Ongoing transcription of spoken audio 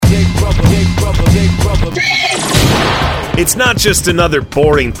It's not just another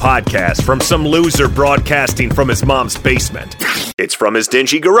boring podcast from some loser broadcasting from his mom's basement. It's from his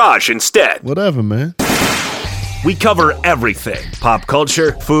dingy garage instead. Whatever, man. We cover everything. Pop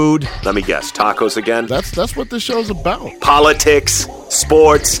culture, food, let me guess, tacos again? That's what this show's about. Politics,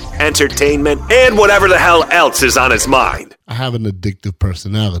 sports, entertainment, and whatever the hell else is on his mind. I have an addictive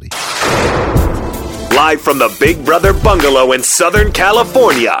personality. Live from the Big Brother Bungalow in Southern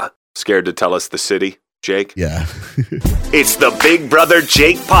California. Scared to tell us the city, Jake? Yeah. It's the Big Brother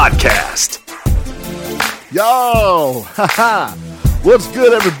Jake Podcast. Yo! Haha! What's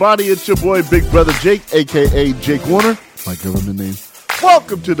good, everybody? It's your boy, Big Brother Jake, a.k.a. Jake Warner, my government name.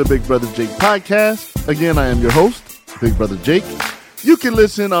 Welcome to the Big Brother Jake Podcast. Again, I am your host, Big Brother Jake. You can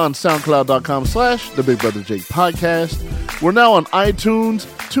listen on SoundCloud.com/The Big Brother Jake Podcast. We're now on iTunes,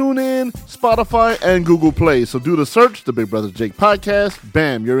 TuneIn, Spotify, and Google Play. So do the search, The Big Brother Jake Podcast.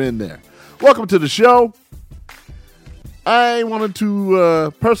 Bam, you're in there. Welcome to the show. I wanted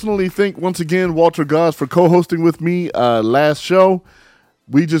to personally thank once again Walter Goss for co-hosting with me last show.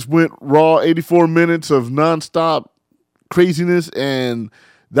 We just went raw 84 minutes of nonstop craziness, and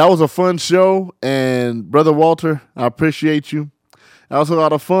that was a fun show. And Brother Walter, I appreciate you. That was a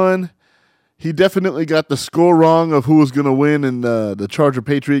lot of fun. He definitely got the score wrong of who was going to win in the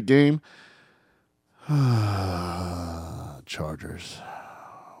Charger-Patriot game. Chargers.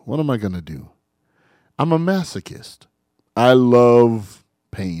 What am I going to do? I'm a masochist. I love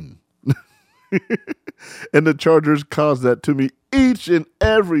pain. And the Chargers cause that to me each and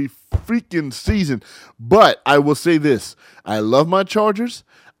every freaking season. But I will say this. I love my Chargers.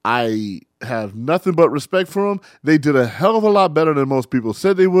 I have nothing but respect for them. They did a hell of a lot better than most people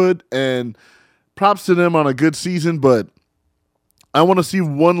said they would. And props to them on a good season. But I want to see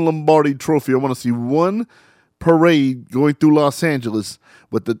one Lombardi trophy. I want to see one parade going through Los Angeles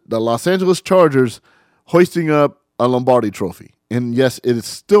with the Los Angeles Chargers hoisting up a Lombardi trophy. And yes, it is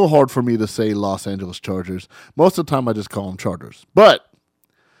still hard for me to say Los Angeles Chargers. Most of the time I just call them Chargers. But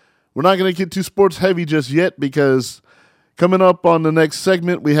we're not going to get too sports heavy just yet, because coming up on the next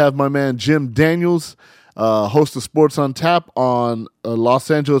segment, we have my man Jim Daniels, host of Sports on Tap on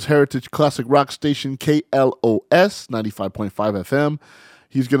Los Angeles Heritage Classic Rock Station KLOS 95.5 FM.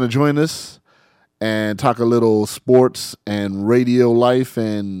 He's going to join us and talk a little sports and radio life,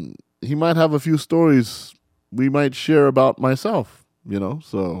 and he might have a few stories we might share about myself,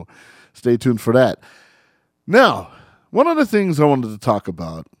 so stay tuned for that. Now, one of the things I wanted to talk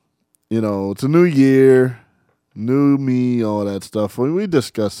about, it's a new year, new me, all that stuff. We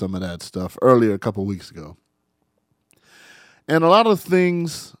discussed some of that stuff earlier a couple weeks ago. And a lot of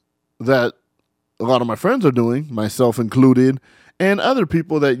things that a lot of my friends are doing, myself included, and other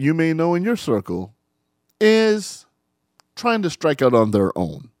people that you may know in your circle, is trying to strike out on their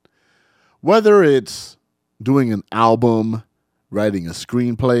own. Whether it's doing an album, writing a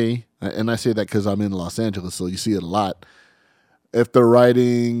screenplay, and I say that because I'm in Los Angeles, so you see it a lot. If they're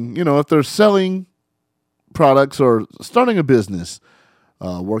writing, if they're selling products or starting a business,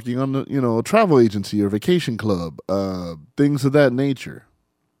 working on, a travel agency or vacation club, things of that nature.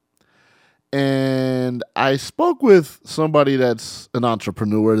 And I spoke with somebody that's an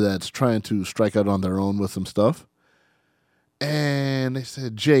entrepreneur that's trying to strike out on their own with some stuff. And they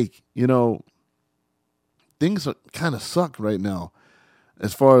said, Jake, things kind of suck right now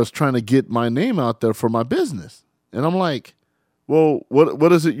as far as trying to get my name out there for my business. And I'm like, well,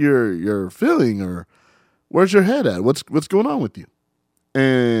 what is it you're feeling, or where's your head at? What's going on with you?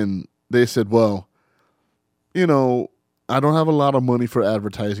 And they said, well, I don't have a lot of money for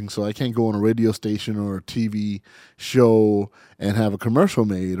advertising, so I can't go on a radio station or a TV show and have a commercial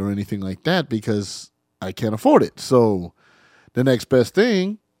made or anything like that because I can't afford it. So the next best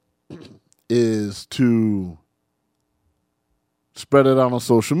thing is to spread it out on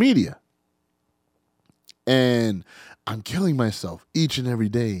social media. And I'm killing myself each and every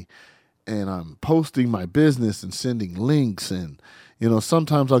day. And I'm posting my business and sending links. And,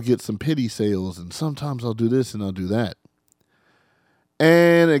 sometimes I'll get some pity sales, and sometimes I'll do this and I'll do that.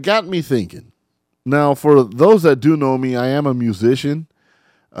 And it got me thinking. Now, for those that do know me, I am a musician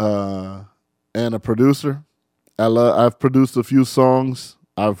and a producer. I've produced a few songs.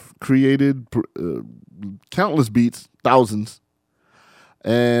 I've created countless beats, thousands.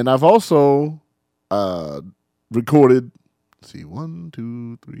 And I've also recorded, 5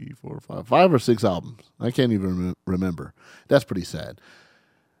 or 6 albums. I can't even remember. That's pretty sad.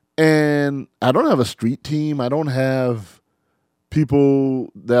 And I don't have a street team. I don't have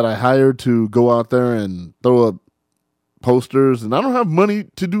people that I hired to go out there and throw up posters. And I don't have money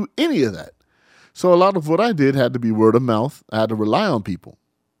to do any of that. So a lot of what I did had to be word of mouth. I had to rely on people.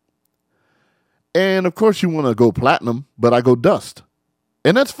 And of course you want to go platinum, but I go dust.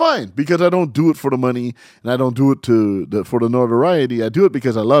 And that's fine because I don't do it for the money and I don't do it for the notoriety. I do it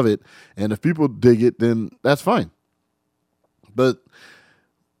because I love it. And if people dig it, then that's fine. But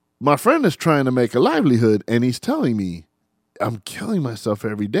my friend is trying to make a livelihood and he's telling me I'm killing myself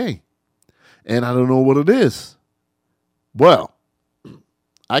every day and I don't know what it is. Well,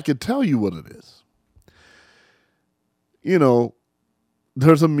 I could tell you what it is. You know,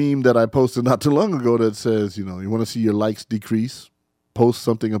 there's a meme that I posted not too long ago that says, you want to see your likes decrease? Post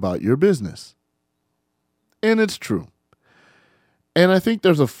something about your business. And it's true. And I think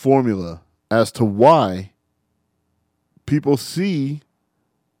there's a formula as to why people see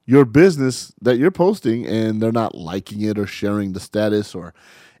your business that you're posting and they're not liking it or sharing the status or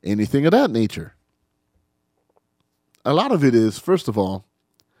anything of that nature. A lot of it is, first of all,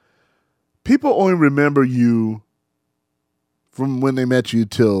 people only remember you from when they met you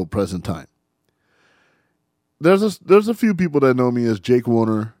till present time. There's a few people that know me as Jake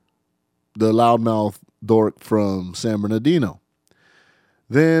Warner, the loudmouth dork from San Bernardino.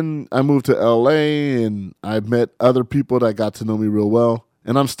 Then I moved to LA and I met other people that got to know me real well.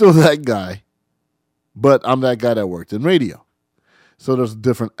 And I'm still that guy, but I'm that guy that worked in radio. So there's a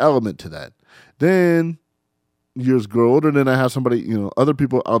different element to that. Then years grow older, then I have somebody, other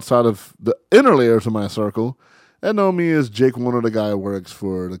people outside of the inner layers of my circle that know me as Jake Warner, the guy who works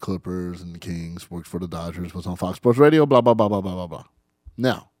for the Clippers and the Kings, works for the Dodgers, was on Fox Sports Radio, blah, blah, blah, blah, blah, blah, blah.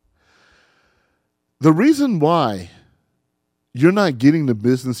 Now, the reason why you're not getting the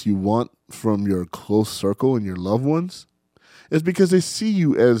business you want from your close circle and your loved ones is because they see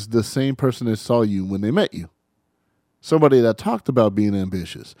you as the same person that saw you when they met you. Somebody that talked about being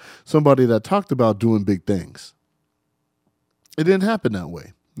ambitious. Somebody that talked about doing big things. It didn't happen that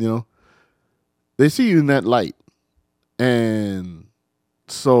way, They see you in that light. And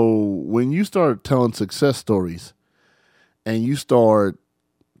so when you start telling success stories and you start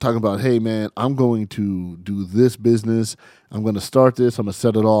talking about, hey, man, I'm going to do this business. I'm going to start this. I'm going to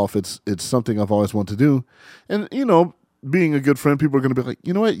set it off. It's something I've always wanted to do. And, being a good friend, people are going to be like,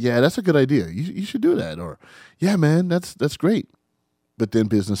 you know what? Yeah, that's a good idea. You should do that. Or, yeah, man, that's great. But then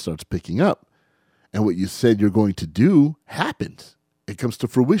business starts picking up. And what you said you're going to do happens. It comes to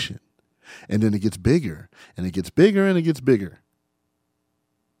fruition. And then it gets bigger. And it gets bigger and it gets bigger.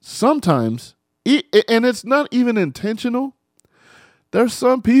 Sometimes, and it's not even intentional, there's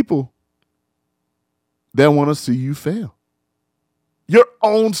some people that want to see you fail. Your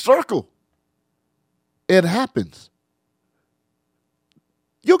own circle. It happens.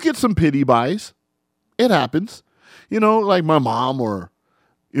 You'll get some pity buys. It happens. Like my mom or,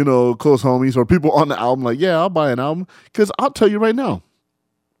 close homies or people on the album like, yeah, I'll buy an album. Because I'll tell you right now,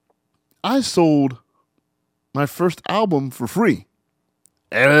 I sold my first album for free.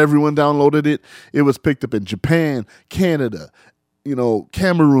 Everyone downloaded it. It was picked up in Japan, Canada,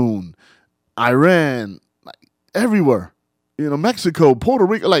 Cameroon, Iran, everywhere. Mexico, Puerto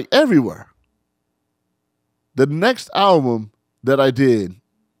Rico, everywhere. The next album that I did,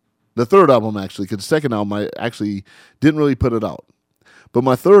 the third album actually, because the second album I actually didn't really put it out. But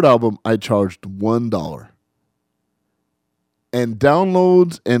my third album, I charged $1. And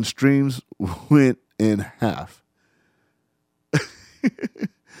downloads and streams went in half.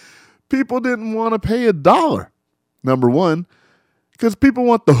 People didn't want to pay $1. Number one, because people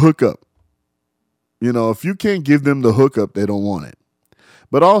want the hookup. If you can't give them the hookup, they don't want it.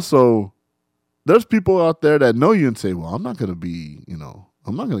 But also, there's people out there that know you and say, well, I'm not going to be,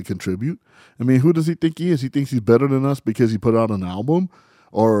 I'm not going to contribute. I mean, who does he think he is? He thinks he's better than us because he put out an album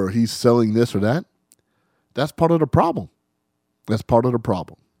or he's selling this or that. That's part of the problem. That's part of the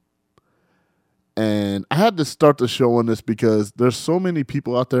problem. And I had to start the show on this because there's so many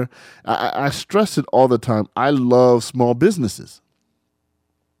people out there. I stress it all the time. I love small businesses.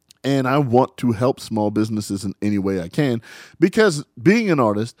 And I want to help small businesses in any way I can because being an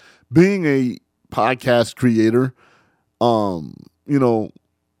artist, being a podcast creator, or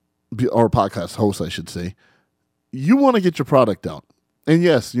podcast host, I should say, you want to get your product out. And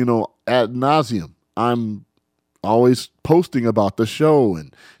yes, ad nauseum, I'm always posting about the show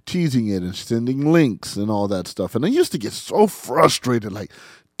and teasing it and sending links and all that stuff. And I used to get so frustrated,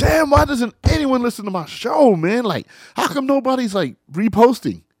 damn, why doesn't anyone listen to my show, man? How come nobody's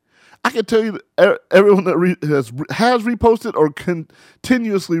reposting? I can tell you that everyone that has reposted or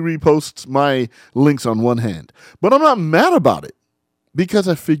continuously reposts my links on one hand. But I'm not mad about it because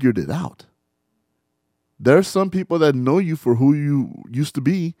I figured it out. There's some people that know you for who you used to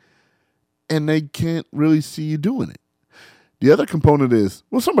be, and they can't really see you doing it. The other component is,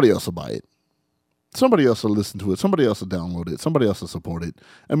 well, somebody else will buy it. somebody else will listen to it. Somebody else will download it. Somebody else will support it.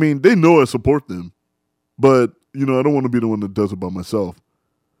 I mean, they know I support them, but, I don't want to be the one that does it by myself.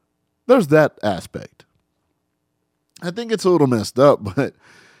 There's that aspect. I think it's a little messed up, but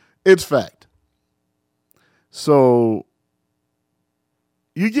it's fact. So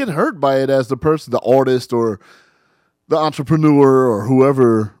you get hurt by it as the person, the artist or the entrepreneur or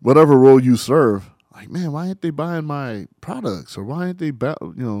whoever, whatever role you serve. Like, man, why aren't they buying my products, or why aren't they,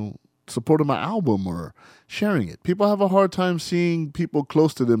 supporting my album or sharing it? People have a hard time seeing people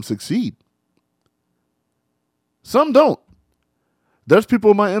close to them succeed. Some don't. There's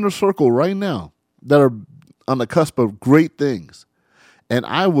people in my inner circle right now that are on the cusp of great things, and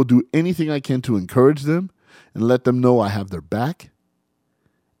I will do anything I can to encourage them and let them know I have their back.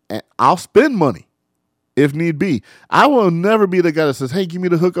 And I'll spend money if need be. I will never be the guy that says, hey, give me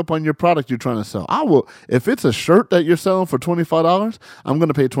the hookup on your product you're trying to sell. I will. If it's a shirt that you're selling for $25, I'm going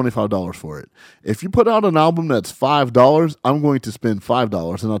to pay $25 for it. If you put out an album that's $5, I'm going to spend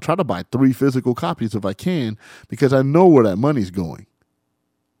 $5, and I'll try to buy 3 physical copies if I can, because I know where that money's going.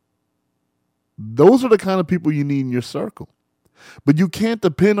 Those are the kind of people you need in your circle. But you can't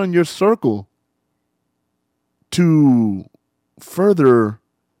depend on your circle to further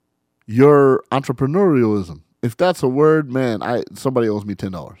your entrepreneurialism. If that's a word, man, somebody owes me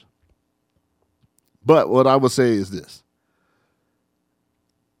 $10. But what I would say is this.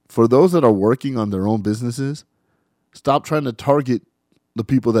 For those that are working on their own businesses, stop trying to target the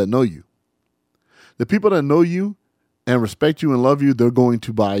people that know you. The people that know you and respect you and love you, they're going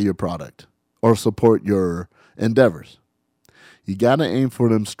to buy your product or support your endeavors. You got to aim for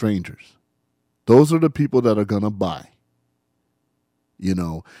them strangers. Those are the people that are going to buy.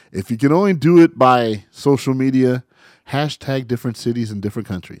 If you can only do it by social media, hashtag different cities and different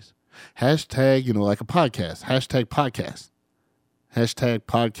countries. Hashtag, like a podcast. Hashtag podcast. Hashtag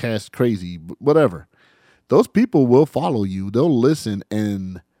podcast crazy, whatever. Those people will follow you. They'll listen,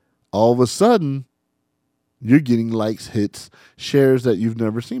 and all of a sudden, you're getting likes, hits, shares that you've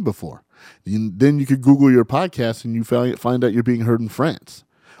never seen before. Then you could Google your podcast and you find out you're being heard in France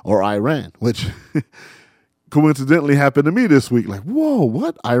or Iran, which coincidentally happened to me this week. Like, whoa,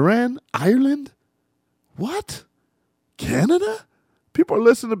 what? Iran? Ireland? What? Canada? People are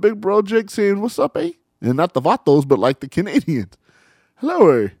listening to Big Bro Jake saying, what's up, eh? And not the Vatos, but like the Canadians. Hello,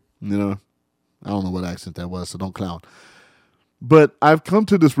 eh? I don't know what accent that was, so don't clown. But I've come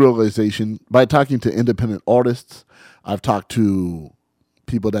to this realization by talking to independent artists. I've talked to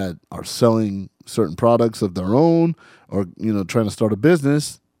people that are selling certain products of their own, or, trying to start a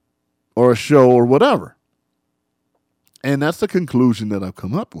business or a show or whatever. And that's the conclusion that I've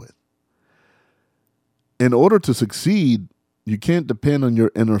come up with. In order to succeed, you can't depend on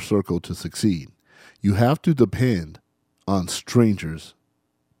your inner circle to succeed. You have to depend on strangers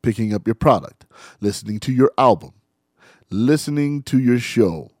picking up your product, listening to your album, listening to your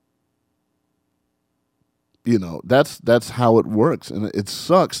show. That's how it works. And it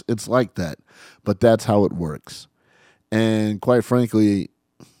sucks. It's like that. But that's how it works. And quite frankly,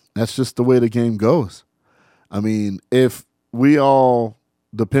 that's just the way the game goes. I mean, if we all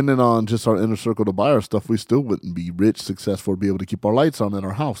depended on just our inner circle to buy our stuff, we still wouldn't be rich, successful, or be able to keep our lights on in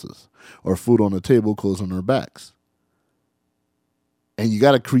our houses, or food on the table, clothes on our backs. And you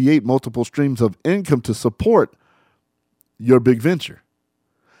got to create multiple streams of income to support your big venture.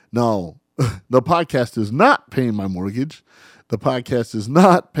 Now, the podcast is not paying my mortgage. The podcast is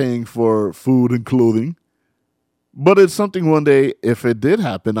not paying for food and clothing. But it's something one day, if it did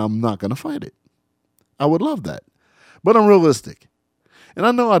happen, I'm not going to fight it. I would love that. But I'm realistic. And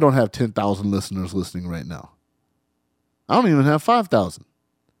I know I don't have 10,000 listeners listening right now. I don't even have 5,000.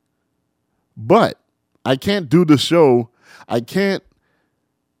 But I can't do the show. I can't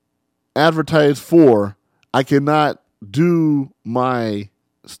advertise for. I cannot do my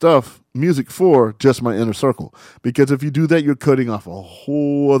stuff, music for just my inner circle. Because if you do that, you're cutting off a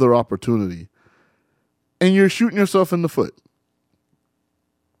whole other opportunity. And you're shooting yourself in the foot.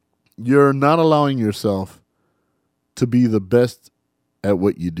 You're not allowing yourself to be the best at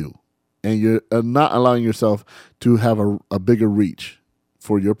what you do. And you're not allowing yourself to have a bigger reach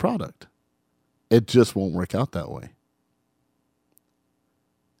for your product. It just won't work out that way.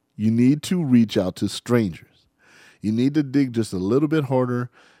 You need to reach out to strangers. You need to dig just a little bit harder,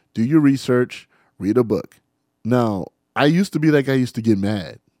 do your research, read a book. Now, I used to be that guy who used to get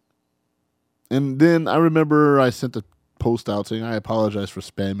mad. And then I remember I sent a post out saying, I apologize for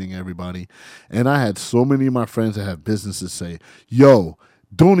spamming everybody. And I had so many of my friends that have businesses say, yo,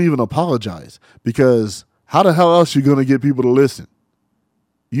 don't even apologize, because how the hell else are you going to get people to listen?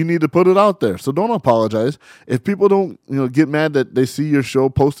 You need to put it out there. So don't apologize. If people don't, get mad that they see your show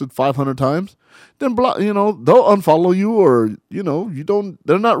posted 500 times, then they'll unfollow you, or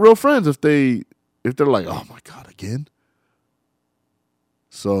they're not real friends if they're like, oh my God, again.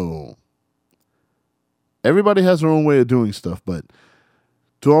 So everybody has their own way of doing stuff, but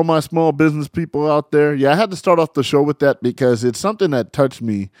to all my small business people out there, I had to start off the show with that because it's something that touched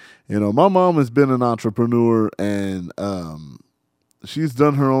me. My mom has been an entrepreneur, and she's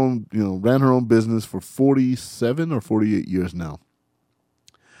done her own, ran her own business for 47 or 48 years now.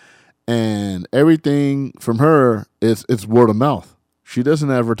 And everything from her it's word of mouth. She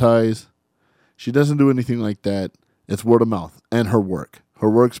doesn't advertise. She doesn't do anything like that. It's word of mouth and her work. Her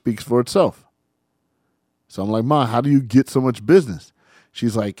work speaks for itself. So I'm like, Ma, how do you get so much business?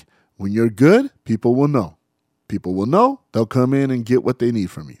 She's like, when you're good, people will know. People will know. They'll come in and get what they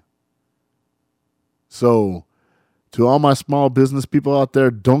need from you. So to all my small business people out there,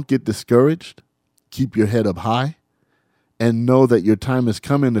 don't get discouraged. Keep your head up high and know that your time is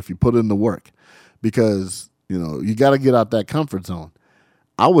coming if you put in the work, because, you got to get out that comfort zone.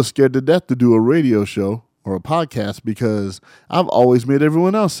 I was scared to death to do a radio show or a podcast because I've always made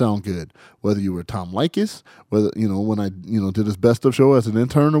everyone else sound good. Whether you were Tom Likas, whether, when I, did his best of show as an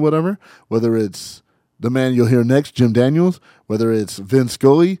intern or whatever, whether it's the man you'll hear next, Jim Daniels, whether it's Vince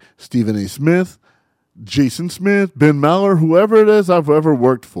Scully, Stephen A. Smith, Jason Smith, Ben Maller, whoever it is I've ever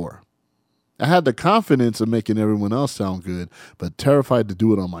worked for. I had the confidence of making everyone else sound good, but terrified to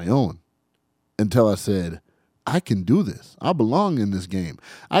do it on my own until I said, I can do this. I belong in this game.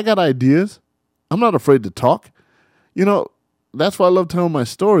 I got ideas. I'm not afraid to talk. That's why I love telling my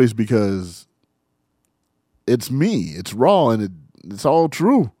stories, because it's me. It's raw, and it's all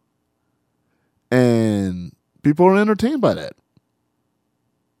true. And people are entertained by that.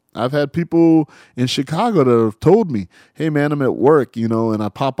 I've had people in Chicago that have told me, hey, man, I'm at work, and I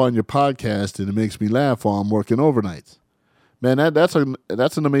pop on your podcast and it makes me laugh while I'm working overnights. Man, that's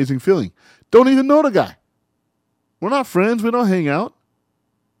an amazing feeling. Don't even know the guy. We're not friends. We don't hang out.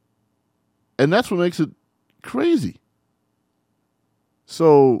 And that's what makes it crazy.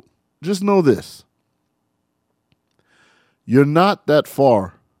 So just know this. You're not that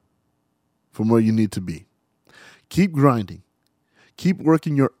far from where you need to be. Keep grinding. Keep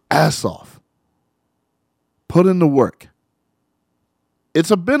working your ass off. Put in the work.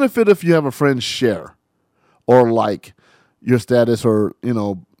 It's a benefit if you have a friend share or like your status, or,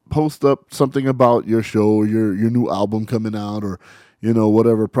 post up something about your show or your new album coming out, or,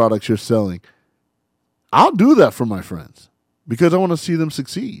 whatever products you're selling. I'll do that for my friends because I want to see them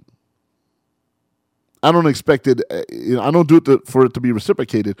succeed. I don't expect it. I don't do it for it to be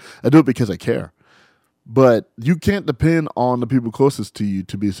reciprocated. I do it because I care. But you can't depend on the people closest to you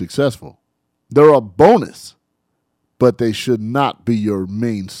to be successful. They're a bonus, but they should not be your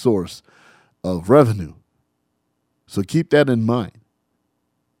main source of revenue. So keep that in mind.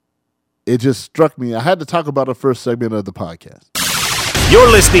 It just struck me. I had to talk about the first segment of the podcast. You're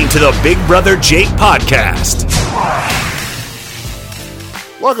listening to the Big Brother Jake podcast.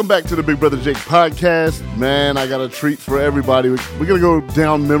 Welcome back to the Big Brother Jake podcast. Man, I got a treat for everybody. We're going to go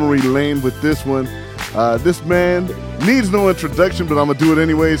down memory lane with this one. This man needs no introduction, but I'm going to do it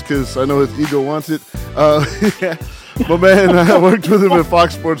anyways because I know his ego wants it. But man, I worked with him at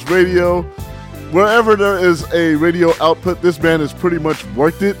Fox Sports Radio. Wherever there is a radio output, this man has pretty much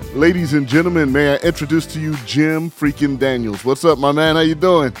worked it. Ladies and gentlemen, may I introduce to you Jim freaking Daniels. What's up, my man? How you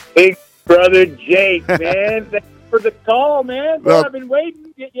doing? Big Brother Jake, man. Thanks for the call, man. Well, I've been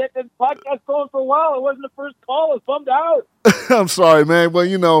waiting. Yet the podcast going for a while. It wasn't the first call. I was bummed out. I'm sorry, man. Well,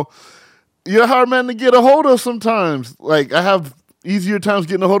 you're a hard man to get a hold of sometimes. Like, I have easier times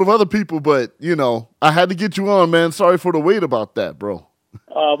getting a hold of other people, but, I had to get you on, man. Sorry for the wait about that, bro.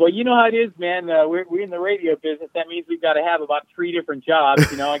 Well, you know how it is, man. We're in the radio business. That means we've got to have about 3 different jobs.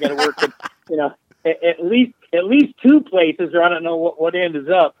 I got to work at, at least 2 places, or I don't know what end is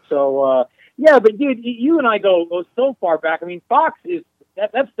up. So, yeah, but dude, you and I go so far back. I mean, Fox is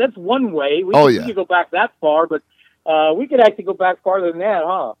that's one way. We can go back that far, but we could actually go back farther than that,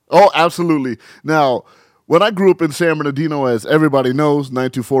 huh? Oh, absolutely. Now, when I grew up in San Bernardino, as everybody knows,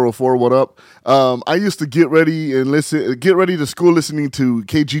 92404, what up? I used to get ready to school listening to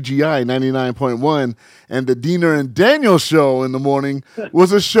KGGI 99.1, and the Diener and Daniel show in the morning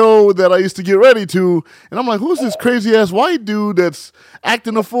was a show that I used to get ready to, and I'm like, who's this crazy-ass white dude that's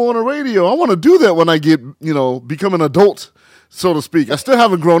acting a fool on the radio? I want to do that when I get, become an adult, so to speak. I still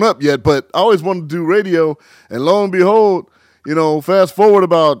haven't grown up yet, but I always wanted to do radio, and lo and behold, fast forward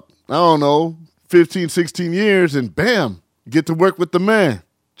about, 15, 16 years, and bam, get to work with the man,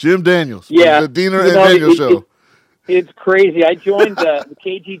 Jim Daniels. Yeah. The Diener and Daniel show. It's crazy. I joined the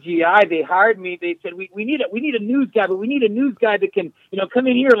KGGI. They hired me. They said we need a news guy, but we need a news guy that can come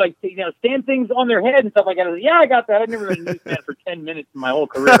in here stand things on their head and stuff like that. I said, yeah, I got that. I've never been a newsman for 10 minutes in my whole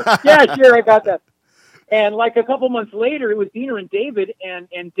career. Yeah, sure, I got that. And like a couple months later, it was Diener and David,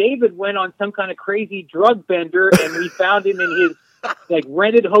 and David went on some kind of crazy drug bender, and we found him in his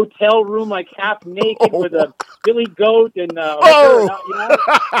rented hotel room, half naked with a billy goat and I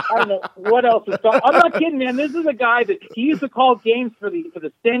don't know what else is going. I'm not kidding, man. This is a guy that he used to call games for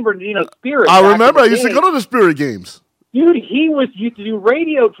the San Bernardino Spirit. I remember. I used to go to the Spirit games. Dude, he used to do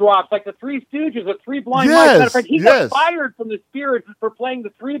radio drops like the Three Stooges with Three Blind Mice. Matter of fact, he got fired from the Spirit for playing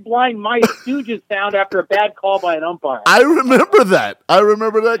the Three Blind Mice Stooges sound after a bad call by an umpire. I remember that. I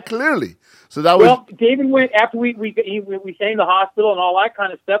remember that clearly. So that was David went after we stayed in the hospital and all that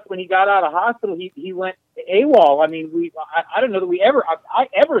kind of stuff. When he got out of hospital, he went AWOL. I mean, I don't know that I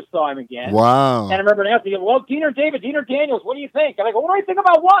ever saw him again. Wow! And I remember asking him, "Well, Diener Daniels, what do you think?" I'm like, "What do I think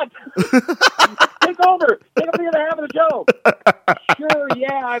about what?" Take over the other half of the show. Sure,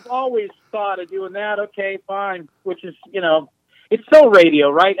 yeah, I've always thought of doing that. Okay, fine. Which is, it's so radio,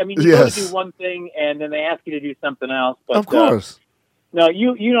 right? I mean, you go to do one thing and then they ask you to do something else. But, of course. No,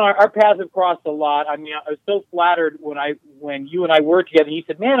 our paths have crossed a lot. I mean, I was so flattered when you and I worked together. And you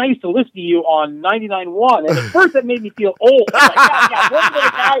said, "Man, I used to listen to you on 99.1," and at first that made me feel old. I'm like, wasn't there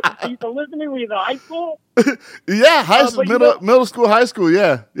a guy I used to listen to when you was in high school? Yeah, middle school, high school.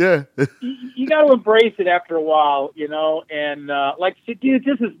 Yeah. You got to embrace it after a while, And dude,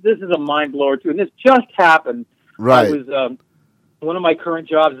 this is a mind blower too. And this just happened. Right. I was one of my current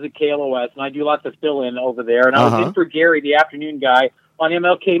jobs is at KLOS, and I do lots of fill-in over there. And I was in for Gary, the afternoon guy, on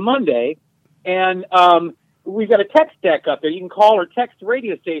MLK Monday, and we've got a text deck up there. You can call or text the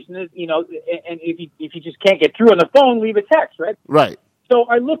radio station, and if you just can't get through on the phone, leave a text, right? Right. So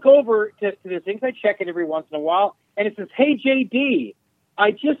I look over to this thing. I check it every once in a while, and it says, "Hey, JD,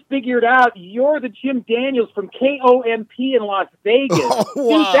 I just figured out you're the Jim Daniels from KOMP in Las Vegas." Oh,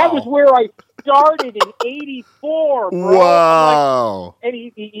 wow. Dude, that was where I started in '84, bro. Wow. And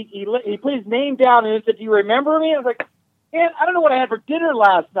he put his name down and he said, "Do you remember me?" I was like, "Man, I don't know what I had for dinner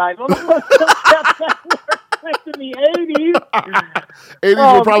last night." Well, in the 80s.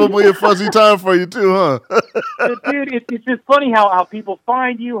 80s were probably a fuzzy time for you too, huh? Dude, it's just funny how people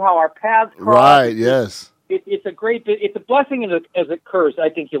find you, how our paths cross. Right, yes. It's a blessing as a curse. I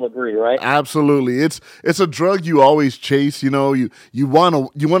think you'll agree, right? Absolutely. It's a drug you always chase. You want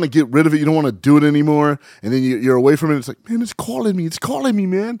to get rid of it. You don't want to do it anymore, and then you're away from it. It's like, man, it's calling me,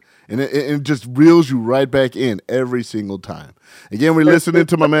 man, and it just reels you right back in every single time. Again, we're listening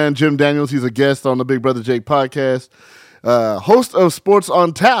to my man Jim Daniels. He's a guest on the Big Brother Jake podcast, host of Sports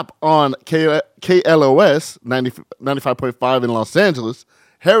on Tap on KLOS 95.5 in Los Angeles,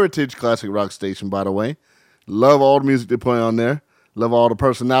 Heritage Classic Rock Station, by the way. Love all the music they play on there. Love all the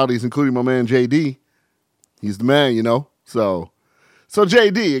personalities, including my man JD. He's the man, So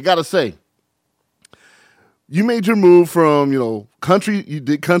JD, I gotta say, you made your move from country. You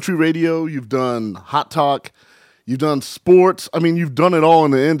did country radio. You've done hot talk. You've done sports. I mean, you've done it all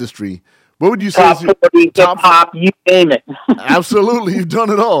in the industry. What would you say is your top pop? You name it. Absolutely, you've done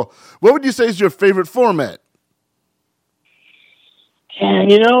it all. What would you say is your favorite format?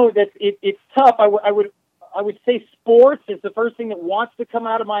 It's tough. I would say sports is the first thing that wants to come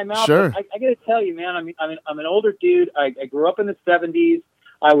out of my mouth. Sure. I got to tell you, man. I mean, I'm an older dude. I grew up in the '70s.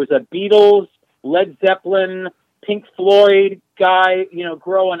 I was a Beatles, Led Zeppelin, Pink Floyd guy.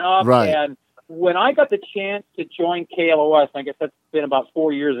 Growing up. Right. And when I got the chance to join KLOS, I guess that's been about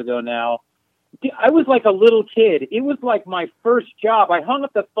 4 years ago now. I was like a little kid. It was like my first job. I hung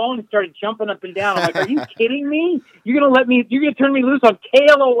up the phone and started jumping up and down. I'm like, "Are you kidding me? You're gonna turn me loose on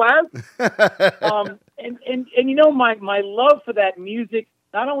KLOS?" My love for that music,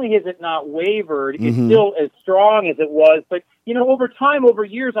 not only has it not wavered, it's still as strong as it was, but over time, over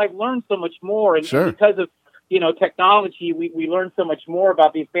years, I've learned so much more, and because of technology, we learned so much more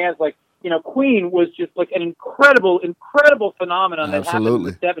about these bands. Like Queen was just like an incredible phenomenon that happened in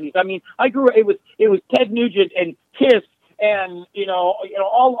the '70s. I mean, I grew. It was Ted Nugent and Kiss, and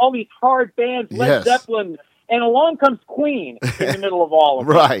all these hard bands, Led Zeppelin, and along comes Queen in the middle of all of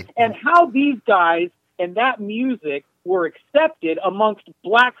it. Right. And how these guys and that music were accepted amongst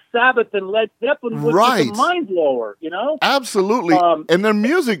Black Sabbath and Led Zeppelin was just a mind blower, Absolutely. And their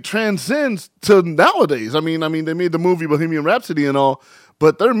music transcends to nowadays. I mean, they made the movie Bohemian Rhapsody and all,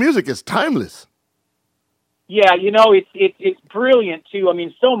 but their music is timeless. Yeah, it's brilliant too. I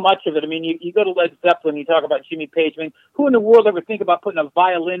mean, so much of it. I mean, you go to Led Zeppelin, you talk about Jimmy Page. I mean, who in the world ever think about putting a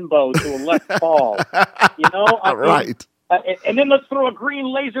violin bow to a Les Paul? Right. and then let's throw a green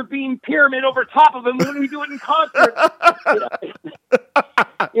laser beam pyramid over top of him when we do it in concert.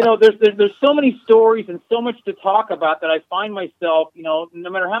 There's so many stories and so much to talk about that I find myself, no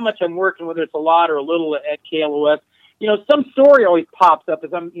matter how much I'm working, whether it's a lot or a little at KLOS, some story always pops up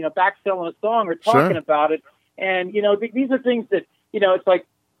as I'm, back selling a song or talking about it. And, these are things that, it's like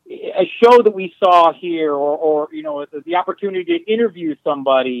a show that we saw here or the opportunity to interview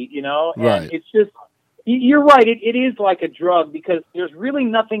somebody, and it's just, you're right. It is like a drug because there's really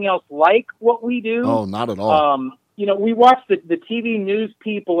nothing else like what we do. Oh, not at all. We watch the TV news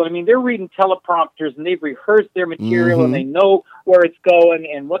people, and they're reading teleprompters, and they've rehearsed their material, and they know where it's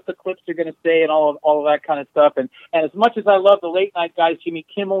going and what the clips are going to say, and all of that kind of stuff. And as much as I love the late night guys, Jimmy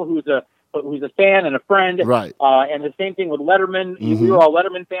Kimmel, who's a fan and a friend, right? And the same thing with Letterman. We were all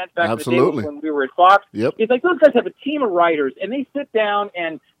Letterman fans back in the day when we were at Fox. Yep. It's like those guys have a team of writers, and they sit down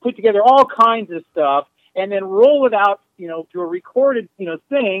and put together all kinds of stuff, and then roll it out, to a recorded,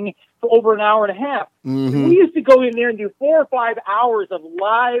 thing for over an hour and a half. We used to go in there and do 4 or 5 hours of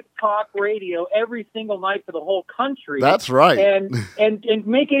live talk radio every single night for the whole country. That's right. And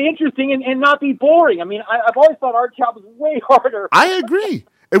make it interesting and not be boring. I've always thought our job was way harder. I agree.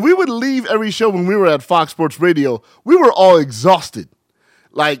 And we would leave every show when we were at Fox Sports Radio. We were all exhausted.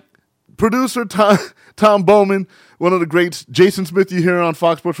 Like producer Tom Bowman, one of the greats, Jason Smith, you hear on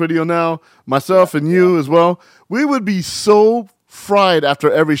Fox Sports Radio now, myself and you as well. We would be so fried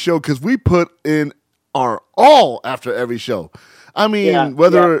after every show because we put in our all after every show.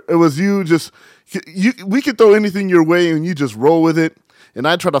 Whether it was we could throw anything your way and you just roll with it. And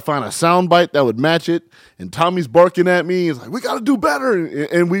I try to find a soundbite that would match it. And Tommy's barking at me. He's like, we got to do better.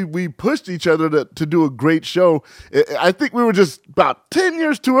 And we pushed each other to do a great show. I think we were just about 10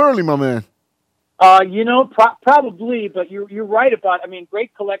 years too early, my man. Probably, but you're right about,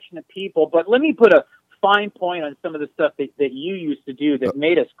 great collection of people. But let me put a fine point on some of the stuff that you used to do that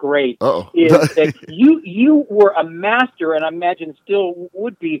made us great. Is that you were a master, and I imagine still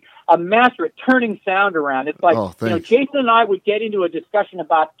would be a master at turning sound around. It's like, Jason and I would get into a discussion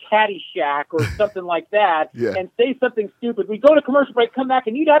about Caddyshack or something like that and say something stupid. We'd go to commercial break, come back,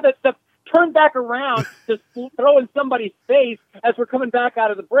 and you'd have that stuff turn back around to throw in somebody's face as we're coming back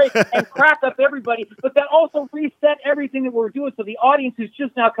out of the break and crack up everybody. But that also reset everything that we're doing. So the audience who's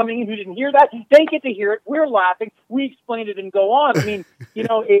just now coming in who didn't hear that, they get to hear it. We're laughing. We explain it and go on.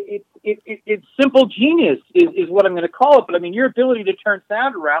 It's simple genius is what I'm going to call it. But your ability to turn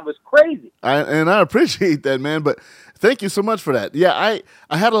sound around was crazy. I appreciate that, man. But thank you so much for that. Yeah,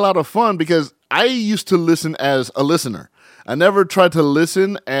 I had a lot of fun because I used to listen as a listener. I never tried to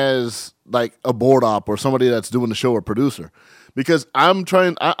listen as like a board op or somebody that's doing the show or producer, because I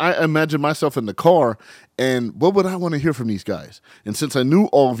imagine myself in the car and what would I want to hear from these guys? And since I knew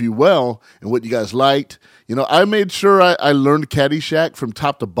all of you well and what you guys liked, I made sure I learned Caddyshack from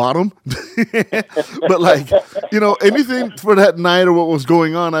top to bottom. But anything for that night or what was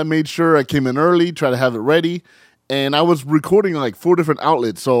going on, I made sure I came in early, try to have it ready. And I was recording like 4 different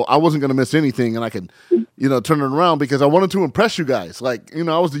outlets, so I wasn't going to miss anything, and I could, turn it around because I wanted to impress you guys. I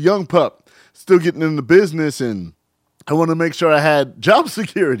was a young pup, still getting in the business, and I wanted to make sure I had job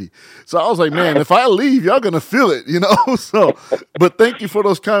security. So I was like, man, if I leave, y'all going to feel it, So, but thank you for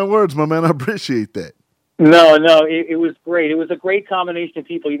those kind words, my man. I appreciate that. No, it was great. It was a great combination of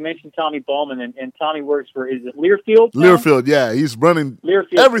people. You mentioned Tommy Bowman, and Tommy works for, is it Learfield? Learfield, yeah. He's running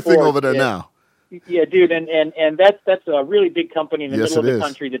Learfield everything Sports, over there now. Yeah, dude, and that's a really big company in the middle of the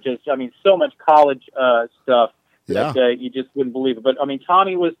country that just, so much college stuff that you just wouldn't believe it. But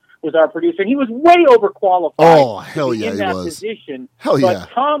Tommy was our producer, and he was way overqualified. Oh, hell yeah, in that position. Hell yeah.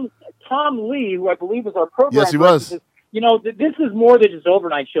 But Tom Lee, who I believe was our program, yes, he was. This is more than just an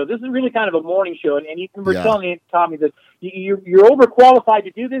overnight show. This is really kind of a morning show, and you were telling Tommy that you're overqualified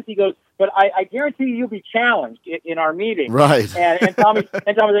to do this. He goes, but I guarantee you'll be challenged in our meeting. Right. And Tommy's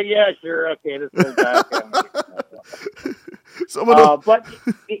like, yeah, sure, okay, this is but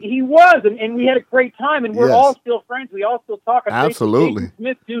he was, and we had a great time, and we're all still friends. We all still talk. Absolutely. Jason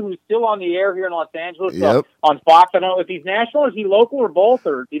Smith, too, who's still on the air here in Los Angeles on Fox. I don't know if he's national, is he local, or both,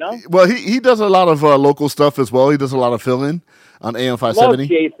 or, Well, he does a lot of local stuff as well. He does a lot of fill-in on AM 570. Love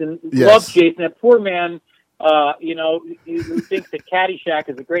Jason. Yes. Love Jason. That poor man, who thinks that Caddyshack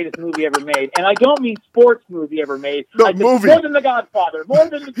is the greatest movie ever made. And I don't mean sports movie ever made. No, movie. More than The Godfather. More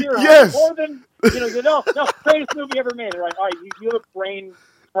than The Hero. Yes. More than, greatest movie ever made. Right? All right, you have a brain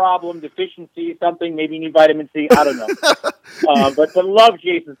problem, deficiency, something, maybe you need vitamin C, I don't know. But love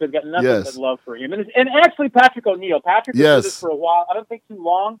Jason, so I've got nothing but love for him. And actually Patrick O'Neill. Patrick was with us for a while. I don't think too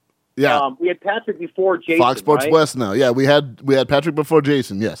long. Yeah. We had Patrick before Jason. Fox Sports West now. Yeah, we had Patrick before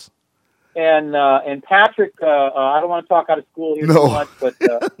Jason, yes. and Patrick. I don't want to talk out of school here No. too much, but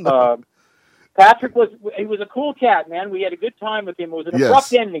Patrick was a cool cat, man. We had a good time with him. It was an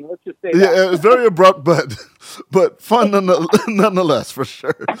abrupt ending. Let's just say that. Yeah, it was very abrupt, but fun nonetheless, for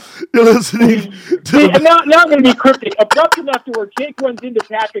sure. You're listening to Now I'm going to be cryptic. Abrupt enough to where Jake runs into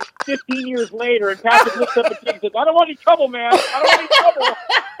Patrick 15 years later, and Patrick looks up at Jake and says, "I don't want any trouble, man. I don't want any trouble."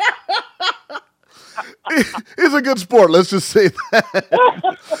 He's a good sport. Let's just say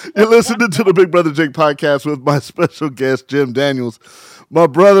that. You're listening to the Big Brother Jake podcast with my special guest, Jim Daniels, my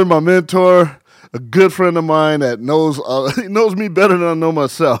brother, my mentor, a good friend of mine that knows he knows me better than I know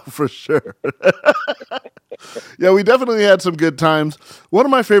myself, for sure. Yeah, we definitely had some good times. One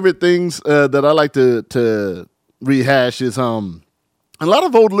of my favorite things that I like to rehash is a lot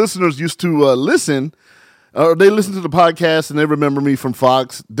of old listeners used to listen. Or they listen to the podcast and they remember me from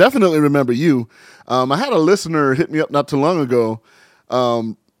Fox. Definitely remember you. I had a listener hit me up not too long ago.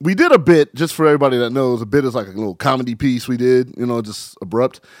 We did a bit, just for everybody that knows. A bit is like a little comedy piece we did, just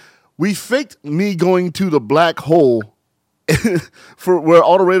abrupt. We faked me going to the black hole for where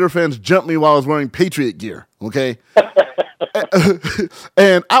all the Raider fans jumped me while I was wearing Patriot gear, okay?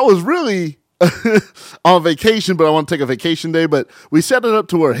 And I was really on vacation, but I want to take a vacation day. But we set it up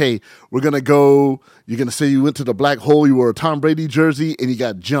to where, hey, we're going to go. You're going to say you went to the black hole, you wore a Tom Brady jersey, and you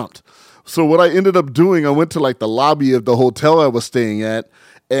got jumped. So what I ended up doing, I went to like the lobby of the hotel I was staying at,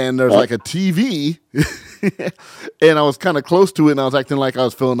 and there's like a TV, and I was kind of close to it, and I was acting like I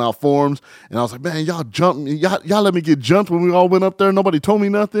was filling out forms, and I was like, man, y'all jumped me. Y'all let me get jumped when we all went up there. Nobody told me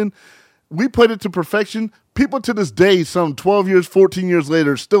nothing. We played it to perfection. People to this day, some 12 years, 14 years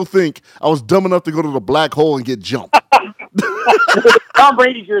later, still think I was dumb enough to go to the black hole and get jumped. Tom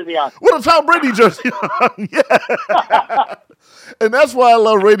Brady jersey on. With a Tom Brady jersey on, yeah. And that's why I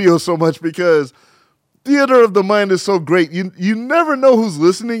love radio so much, because theater of the mind is so great. You never know who's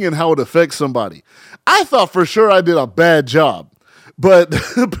listening and how it affects somebody. I thought for sure I did a bad job, but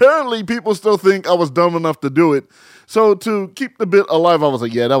apparently people still think I was dumb enough to do it. So to keep the bit alive, I was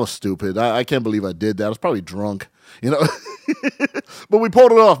like, yeah, that was stupid. I can't believe I did that. I was probably drunk, But we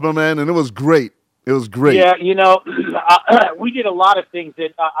pulled it off, my man, and it was great. It was great. Yeah, we did a lot of things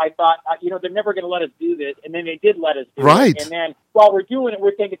that I thought, they're never going to let us do this, and then they did let us do right. it. And then while we're doing it,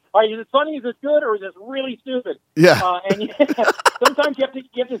 we're thinking, is it funny, is it good, or is this really stupid? Yeah. And sometimes you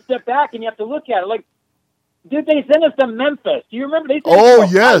have to step back and you have to look at it. Like, did they send us to Memphis? Do you remember? They sent us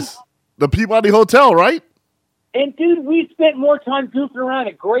to yes. The Peabody Hotel, right? And, dude, we spent more time goofing around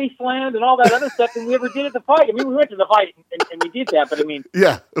at Graceland and all that other stuff than we ever did at the fight. I mean, we went to the fight and we did that, but, I mean...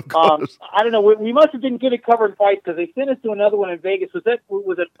 Yeah, of course. I don't know. We must have been good at covering fights, because they sent us to another one in Vegas. Was it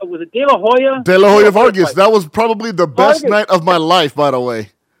De La Hoya? De La Hoya Vargas. That was probably the best night of my life, by the way.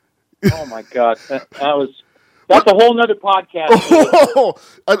 Oh, my God. That's a whole nother podcast.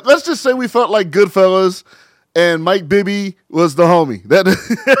 Let's just say we felt like Goodfellas, and Mike Bibby was the homie. That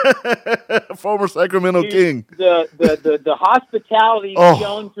former Sacramento King. The hospitality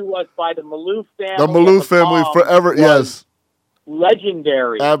shown to us by the Maloof family. The Maloof family forever, yes.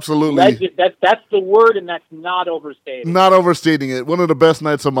 Legendary. Absolutely. That's the word, and that's not overstating. Not overstating it. One of the best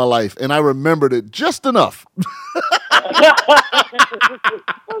nights of my life, and I remembered it just enough. I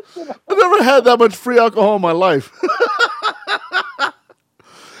never had that much free alcohol in my life.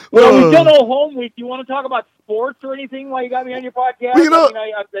 Well, we've done a home week. Do you want to talk about sports or anything while you got me on your podcast? Well,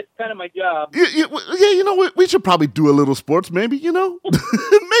 that's kind of my job. Yeah, we should probably do a little sports, maybe,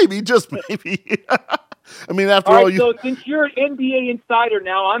 maybe, just maybe. I mean, after all, so since you're an NBA insider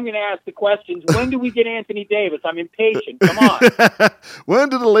now, I'm going to ask the questions. When do we get Anthony Davis? I'm impatient. Come on. When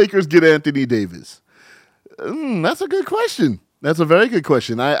do the Lakers get Anthony Davis? That's a good question. That's a very good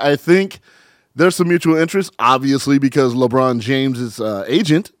question. I think there's some mutual interest, obviously, because LeBron James is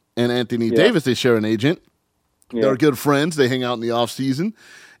agent and Anthony Davis, they share an agent. Yeah. They're good friends. They hang out in the offseason,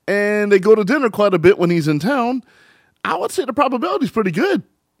 and they go to dinner quite a bit when he's in town. I would say the probability is pretty good.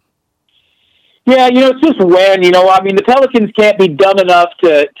 Yeah, it's just when, I mean, the Pelicans can't be dumb enough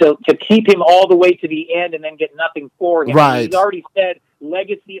to keep him all the way to the end and then get nothing for him. Right. He's already said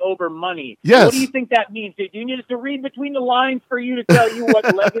legacy over money. Yes. What do you think that means? Do you need us to read between the lines for you to tell you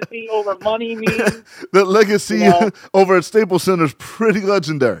what legacy over money means? The legacy over at Staples Center is pretty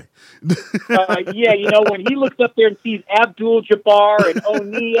legendary. When he looks up there and sees Abdul-Jabbar and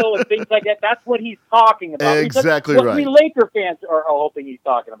O'Neal and things like that, that's what he's talking about. Exactly what right. we Laker fans are hoping he's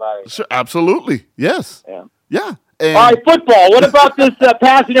talking about. Sure, absolutely. Yes. Yeah. And all right, football. What about this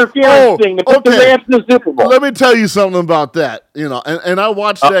pass interference thing to put the Rams in the Super Bowl? Let me tell you something about that. And I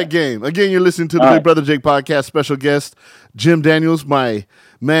watched that game. Again, you're listening to the Big Brother Jake podcast. Special guest, Jim Daniels, my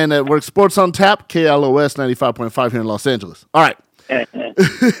man that works Sports on Tap, KLOS 95.5 here in Los Angeles. All right.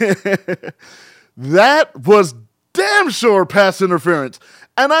 That was damn sure pass interference.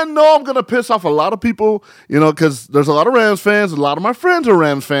 And I know I'm going to piss off a lot of people, because there's a lot of Rams fans. A lot of my friends are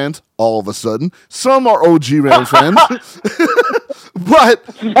Rams fans all of a sudden. Some are OG Rams fans. But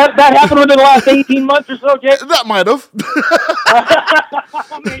that happened within the last 18 months or so, Jake? That might have.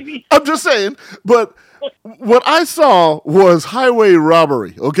 Maybe. I'm just saying. But what I saw was highway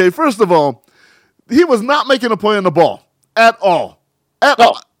robbery. Okay, first of all, he was not making a play on the ball at all. At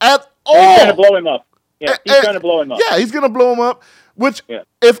all. He's trying to blow him up. Yeah, he's trying to blow him up. Yeah, he's going to blow him up. Which,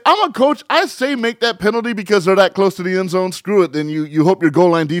 if I'm a coach, I say make that penalty because they're that close to the end zone. Screw it. Then you hope your goal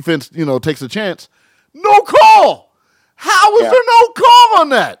line defense, takes a chance. No call. How is there no call on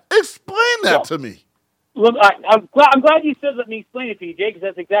that? Explain that to me. Look, I'm glad you said let me explain it to you, Jake, because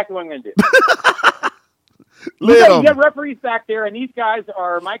that's exactly what I'm going to do. You got referees back there, and these guys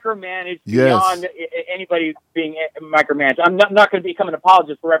are micromanaged beyond anybody being micromanaged. I'm not going to become an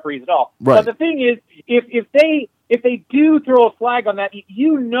apologist for referees at all. Right. But the thing is, if they do throw a flag on that,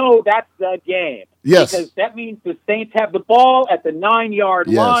 that's the game. Yes. Because that means the Saints have the ball at the 9-yard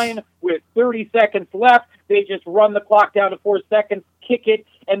line with 30 seconds left. They just run the clock down to 4 seconds, kick it,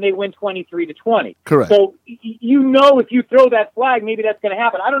 and they win 23-20. Correct. So if you throw that flag, maybe that's going to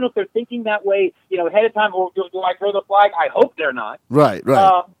happen. I don't know if they're thinking that way, ahead of time. Or do I throw the flag? I hope they're not. Right.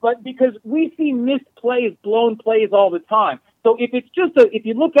 But because we see missed plays, blown plays all the time. So if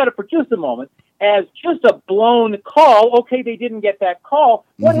you look at it for just a moment as just a blown call, okay, they didn't get that call.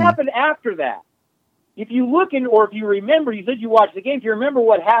 What happened after that? If you look or if you remember, you said you watched the game. If you remember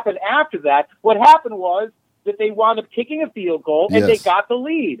what happened after that, what happened was that they wound up kicking a field goal and they got the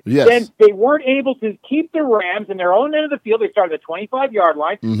lead. Yes. Then they weren't able to keep the Rams in their own end of the field. They started at the 25-yard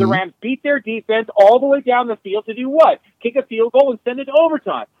line. The Rams beat their defense all the way down the field to do what? Kick a field goal and send it to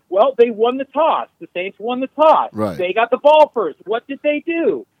overtime. Well, they won the toss. The Saints won the toss. Right. They got the ball first. What did they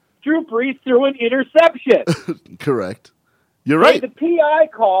do? Drew Brees threw an interception. Correct. You're right. The PI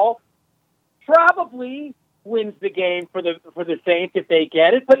call probably wins the game for the Saints if they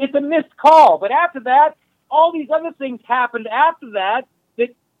get it, but it's a missed call. But after that, all these other things happened after that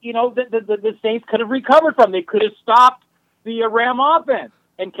the Saints could have recovered from. They could have stopped the Ram offense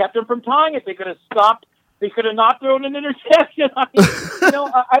and kept them from tying it. They could have stopped. They could have not thrown an interception. I mean,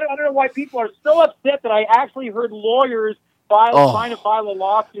 I don't know why people are so upset that I actually heard lawyers trying to file a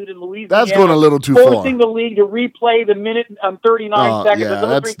lawsuit in Louisiana. That's going a little too far. Forcing the league to replay the minute 39 seconds. Yeah, it's the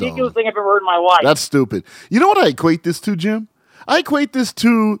most ridiculous thing I've ever heard in my life. That's stupid. You know what I equate this to, Jim? I equate this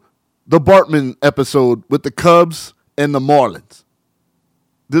to the Bartman episode with the Cubs and the Marlins.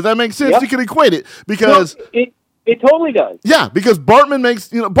 Does that make sense? Yep. You can equate it because it totally does. Yeah, because Bartman makes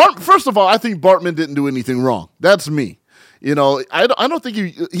first of all, I think Bartman didn't do anything wrong. That's me. I don't think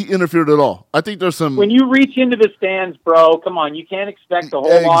he interfered at all. I think there's some. When you reach into the stands, bro, come on, you can't expect the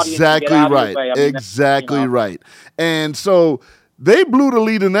whole audience to get out of the way. Exactly right. And so they blew the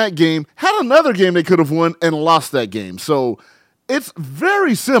lead in that game. Had another game they could have won and lost that game. So it's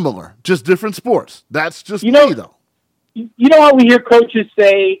very similar, just different sports. That's just me, though. You know how we hear coaches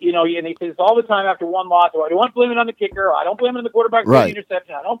say, and they say this all the time after one loss, I don't want to blame it on the kicker. I don't blame it on the quarterback for the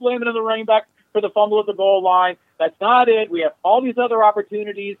interception. I don't blame it on the running back for the fumble at the goal line. That's not it. We have all these other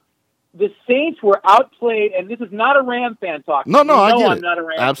opportunities. The Saints were outplayed, and this is not a Ram fan talking. No, I get I'm it. not a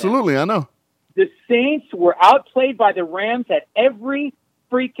Ram Absolutely, fan. I know. The Saints were outplayed by the Rams at every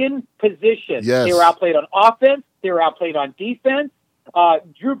freaking position. Yes. They were outplayed on offense. They were outplayed on defense.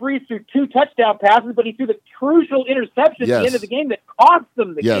 Drew Brees threw 2 touchdown passes, but he threw the crucial interception at the end of the game that cost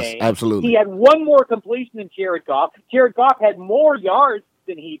them the game. Yes, absolutely. He had one more completion than Jared Goff. Jared Goff had more yards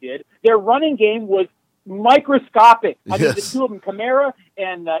than he did. Their running game was microscopic. I mean, the two of them, Kamara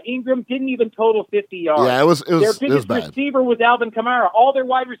and Ingram, didn't even total 50 yards. Yeah, it was their biggest receiver was Alvin Kamara. All their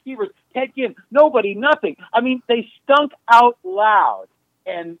wide receivers, Ted Ginn, nobody, nothing. I mean, they stunk out loud.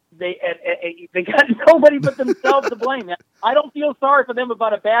 And they got nobody but themselves to blame. I don't feel sorry for them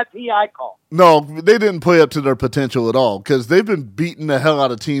about a bad PI call. No, they didn't play up to their potential at all because they've been beating the hell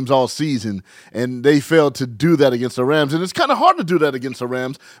out of teams all season, and they failed to do that against the Rams. And it's kind of hard to do that against the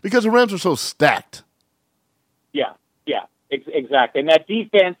Rams because the Rams are so stacked. Yeah, exactly. And that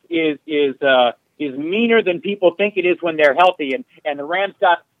defense is meaner than people think it is when they're healthy. And the Rams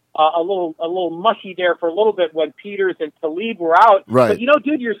got a little mushy there for a little bit when Peters and Talib were out. Right. But,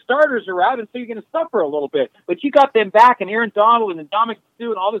 dude, your starters are out, and so you're going to suffer a little bit. But you got them back, and Aaron Donald and Dominic Sue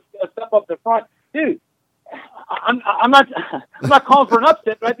and all this stuff up the front. Dude, I'm not calling for an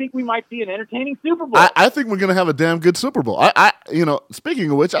upset, but I think we might see an entertaining Super Bowl. I think we're going to have a damn good Super Bowl.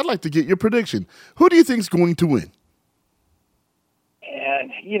 Speaking of which, I'd like to get your prediction. Who do you think is going to win?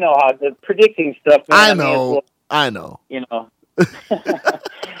 And you know how the predicting stuff. Man, I know. You know.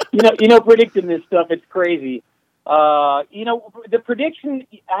 Predicting this stuff, it's crazy. The prediction,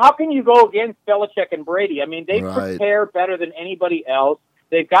 how can you go against Belichick and Brady? I mean, they prepare better than anybody else.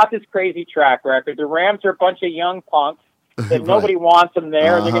 They've got this crazy track record. The Rams are a bunch of young punks that nobody wants them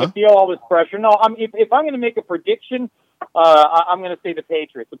there. They're going to feel all this pressure. No, if I'm going to make a prediction, I'm going to say the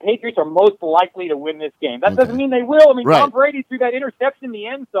Patriots. The Patriots are most likely to win this game. That doesn't mean they will. I mean, Tom Brady threw that interception in the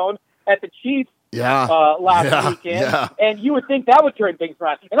end zone at the Chiefs last weekend, and you would think that would turn things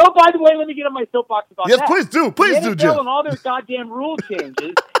around. And by the way, let me get on my soapbox about that. Yes, please do, Jim. And all their goddamn rule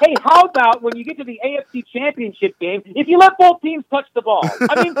changes. Hey, how about when you get to the AFC Championship game, if you let both teams touch the ball?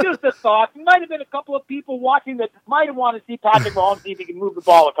 I mean, just a thought. There might have been a couple of people watching that might have wanted to see Patrick Mahomes see if he can move the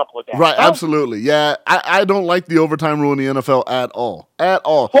ball a couple of times. Right, absolutely. Yeah, I don't like the overtime rule in the NFL at all. At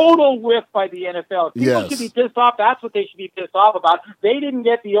all. Total whiff by the NFL. People should be pissed off. That's what they should be pissed off about. They didn't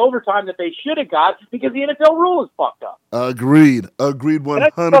get the overtime that they should have got because the NFL rule is fucked up. Agreed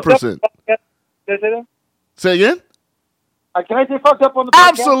 100%. Say again? Can I say fucked up on the podcast?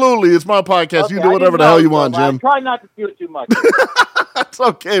 Absolutely. It's my podcast. Okay, you do whatever the hell you want, Jim. I try not to do it too much. That's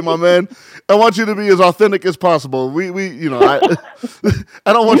okay, my man. I want you to be as authentic as possible. I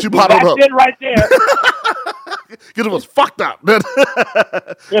don't want you bottled up. That's it right there. Because it was fucked up. No,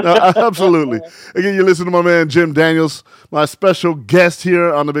 absolutely. Again, you listen to my man, Jim Daniels, my special guest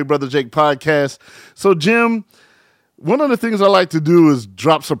here on the Big Brother Jake podcast. So, Jim, one of the things I like to do is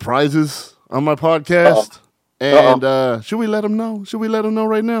drop surprises on my podcast. And should we let him know? Should we let him know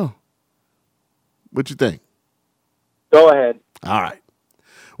right now? What you think? Go ahead. All right.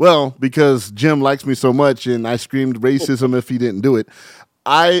 Well, because Jim likes me so much and I screamed racism if he didn't do it,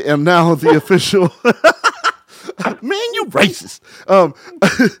 I am now the official... Man, you racist.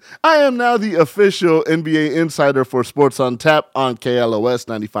 I am now the official NBA insider for Sports on Tap on KLOS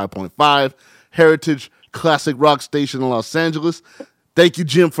 95.5, Heritage Classic Rock Station in Los Angeles. Thank you,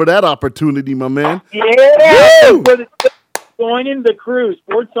 Jim, for that opportunity, my man. Yeah, joining the crew.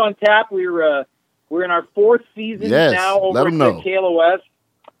 Sports on Tap. We're in our fourth season now over at KLOS.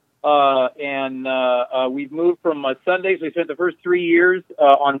 We've moved from Sundays. We spent the first 3 years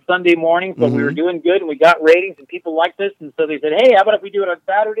on Sunday mornings, but we were doing good, and we got ratings, and people liked us. And so they said, hey, how about if we do it on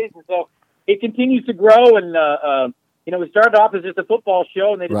Saturdays? And so it continues to grow. And, we started off as just a football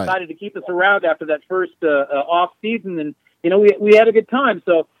show, and they decided to keep us around after that first off season. And, we had a good time.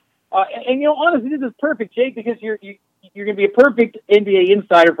 So, honestly, this is perfect, Jake, because you're going to be a perfect NBA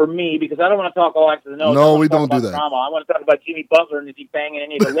insider for me because I don't want to talk all X's and O's. No, we don't do that. Drama. I want to talk about Jimmy Butler and is he banging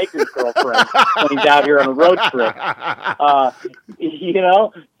any of the Lakers' girlfriends when he's out here on a road trip.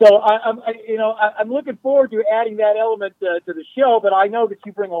 So I'm looking forward to adding that element to the show, but I know that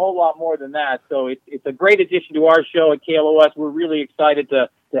you bring a whole lot more than that. So it's a great addition to our show at KLOS. We're really excited to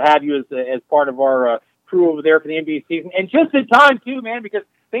have you as part of our crew over there for the NBA season. And just in time, too, man, because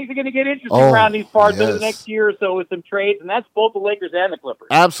things are going to get interesting around these parts over the next year or so with some trades, and that's both the Lakers and the Clippers.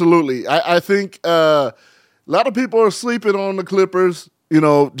 Absolutely. I think a lot of people are sleeping on the Clippers,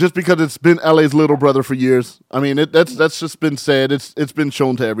 just because it's been LA's little brother for years. I mean, that's just been said. It's been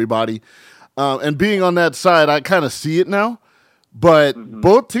shown to everybody. And being on that side, I kind of see it now. But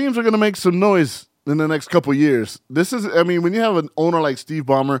both teams are going to make some noise in the next couple of years. When you have an owner like Steve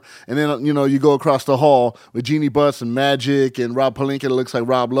Ballmer, and then, you go across the hall with Jeannie Buss and Magic and Rob Pelinka that looks like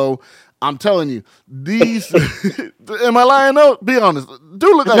Rob Lowe, I'm telling you, these, am I lying though? Be honest.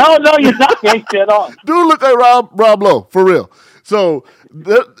 Dude look like, no, you're not getting shit on. Dude look like Rob Lowe, for real. So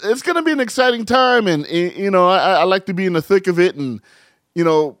it's going to be an exciting time, and I like to be in the thick of it, and,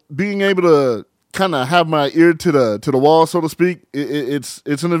 being able to kind of have my ear to the wall, so to speak. It's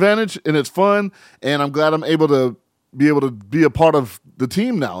an advantage and it's fun, and I'm glad I'm able to be a part of the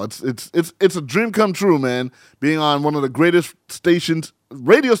team now. It's a dream come true, man. Being on one of the greatest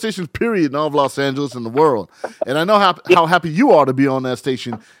radio stations, period, in all of Los Angeles and the world. And I know how happy you are to be on that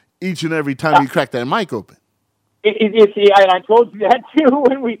station each and every time you crack that mic open. And I told you that too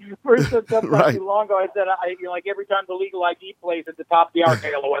when we first hooked up not too long ago. I said, every time the legal ID plays at the top of the hour,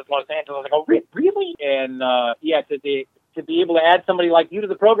 KLOS Los Angeles, I go, really? And to be able to add somebody like you to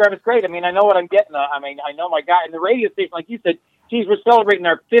the program is great. I mean, I know what I'm getting. I know my guy in the radio station, like you said. Geez, we're celebrating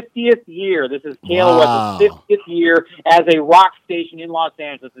our 50th year. This is KLOS's 50th year as a rock station in Los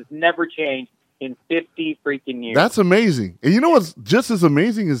Angeles. It's never changed in 50 freaking years. That's amazing. And you know what's just as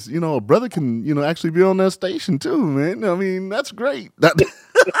amazing is, a brother can, actually be on that station too, man. I mean, that's great. That's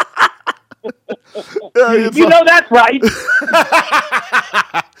right.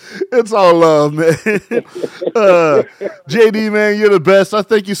 It's all love, man. JD, man, you're the best. I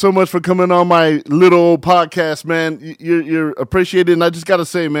thank you so much for coming on my little old podcast, man. You're appreciated. And I just got to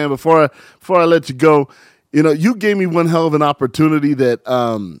say, man, before I let you go, you gave me one hell of an opportunity that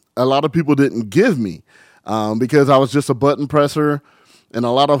a lot of people didn't give me because I was just a button presser. And a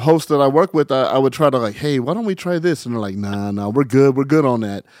lot of hosts that I work with, I would try to like, hey, why don't we try this? And they're like, nah, we're good on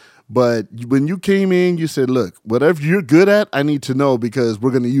that. But when you came in, you said, look, whatever you're good at, I need to know because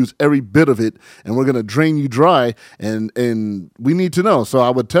we're going to use every bit of it and we're going to drain you dry and we need to know. So I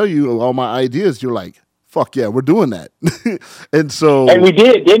would tell you all my ideas. You're like, fuck yeah, we're doing that. And we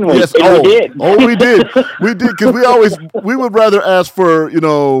did, didn't we? Yes, we did. We did. We did because we would rather ask for,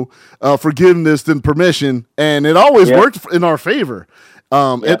 forgiveness than permission. And it always worked in our favor.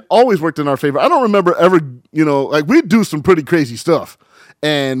 It always worked in our favor. I don't remember ever, like we'd do some pretty crazy stuff.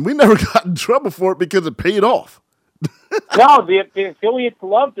 And we never got in trouble for it because it paid off. No, the affiliates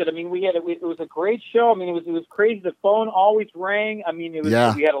loved it. I mean, it was a great show. I mean, it was crazy. The phone always rang. I mean, we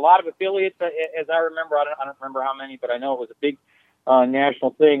had a lot of affiliates, as I remember. I don't remember how many, but I know it was a big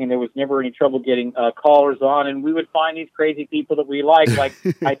national thing, and there was never any trouble getting callers on. And we would find these crazy people that we liked. Like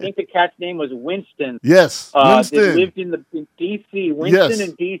I think the cat's name was Winston. Yes, Winston. That lived in D.C. Winston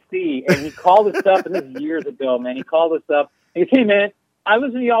in D.C. And he called us up, and this is years ago, man. He called us up. And he said, hey, man, I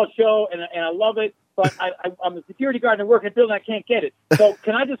listen to y'all's show, and I love it, but I'm a security guard and I work in a building, I can't get it. So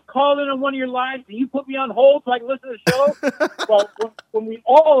can I just call in on one of your lines and you put me on hold so I can listen to the show? Well, when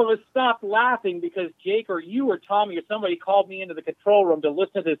all of us stopped laughing because Jake or you or Tommy or somebody called me into the control room to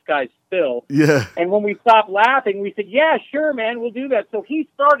listen to this guy's spill. Yeah. And when we stopped laughing, we said, yeah, sure, man, we'll do that. So he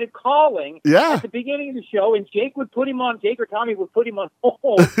started calling at the beginning of the show, and Jake or Tommy would put him on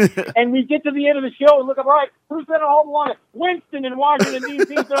hold. And we get to the end of the show and look up, all right, who's been on hold long? Winston in Washington,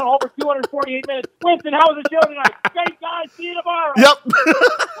 D.C. has been on hold for 248 minutes. Winston, how was the show tonight? Great, guys. See you tomorrow. Yep.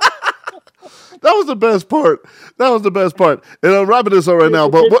 That was the best part. And I'm wrapping this up right now.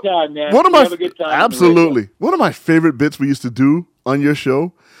 But one of my favorite bits we used to do on your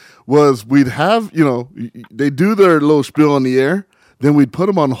show was we'd have, they do their little spiel on the air. Then we'd put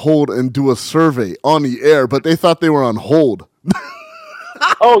them on hold and do a survey on the air, but they thought they were on hold.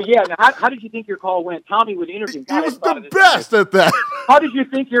 Oh, yeah. Now, how did you think your call went? Tommy would interview. He was the best at that. How did you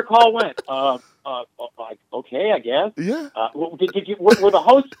think your call went? Okay, I guess. Yeah. Were the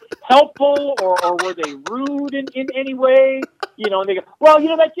hosts helpful or were they rude in any way? And they go, well,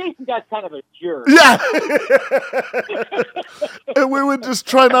 that Jason guy's kind of a jerk. Yeah. And we would just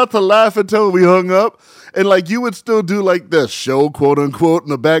try not to laugh until we hung up. And you would still do the show, quote unquote, in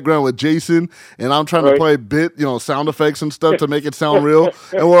the background with Jason. And I'm trying to play sound effects and stuff to make it sound real.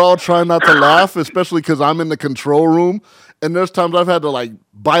 And we're all trying not to laugh, especially because I'm in the control room. And there's times I've had to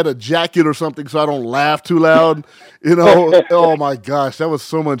bite a jacket or something so I don't laugh too loud. Oh my gosh, that was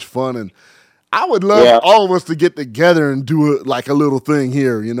so much fun. And I would love all of us to get together and do it a little thing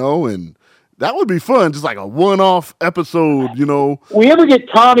here, and that would be fun. Just a one-off episode, We ever get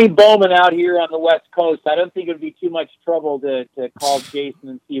Tommy Bowman out here on the West Coast, I don't think it would be too much trouble to call Jason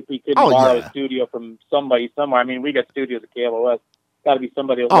and see if we could borrow a studio from somebody somewhere. I mean, we got studios at KLOS. Got to be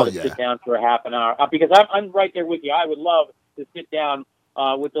somebody that'll let us sit down for a half an hour. Because I'm right there with you. I would love to sit down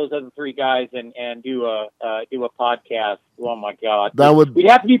with those other three guys and do a podcast. Oh my God! We'd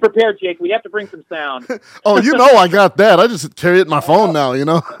have to be prepared, Jake. We'd have to bring some sound. Oh, I got that. I just carry it in my phone now. Yeah,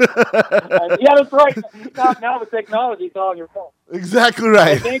 that's right. Now the technology's all on your phone. Exactly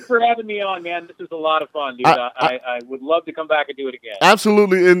right. Well, thanks for having me on, man. This was a lot of fun, dude. I would love to come back and do it again.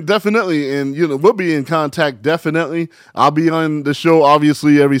 Absolutely, and definitely, and we'll be in contact. Definitely, I'll be on the show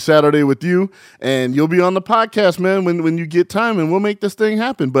obviously every Saturday with you, and you'll be on the podcast, man, when you get time, and we'll make this thing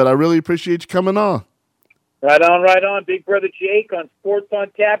happen. But I really appreciate you coming on. Right on. Big Brother Jake on Sports on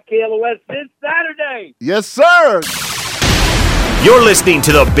Tap, KLOS this Saturday. Yes, sir. You're listening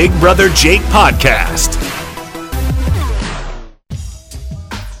to the Big Brother Jake podcast.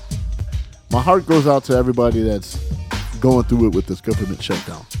 My heart goes out to everybody that's going through it with this government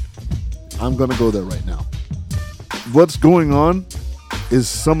shutdown. I'm going to go there right now. What's going on is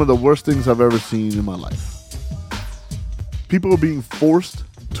some of the worst things I've ever seen in my life. People are being forced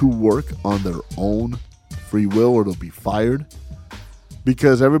to work on their own free will or they'll be fired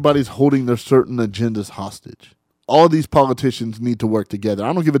because everybody's holding their certain agendas hostage. All these politicians need to work together.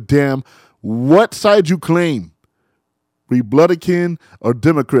 I don't give a damn what side you claim, Republican or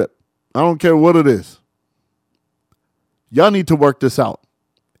Democrat. I don't care what it is. Y'all need to work this out.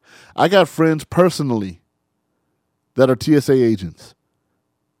 I got friends personally that are TSA agents.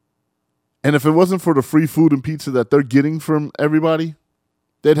 And if it wasn't for the free food and pizza that they're getting from everybody,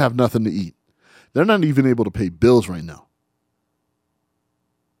 they'd have nothing to eat. They're not even able to pay bills right now.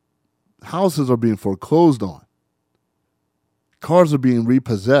 Houses are being foreclosed on. Cars are being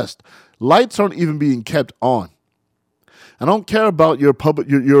repossessed. Lights aren't even being kept on. I don't care about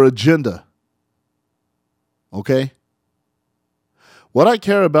your agenda. okay? What I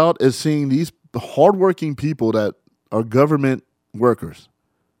care about is seeing these hardworking people that are government workers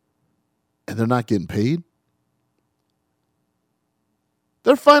and they're not getting paid.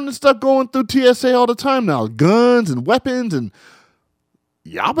 They're finding stuff going through TSA all the time now, guns and weapons, and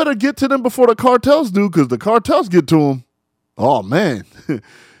y'all better get to them before the cartels do, because the cartels get to them. Oh, man, there's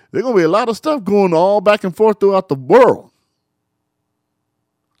going to be a lot of stuff going all back and forth throughout the world.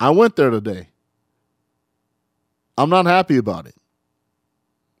 I went there today. I'm not happy about it.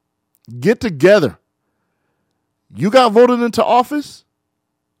 Get together. You got voted into office.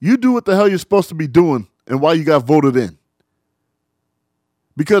 You do what the hell you're supposed to be doing and why you got voted in.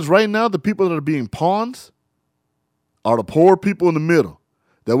 Because right now, the people that are being pawns are the poor people in the middle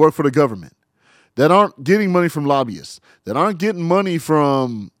that work for the government, that aren't getting money from lobbyists, that aren't getting money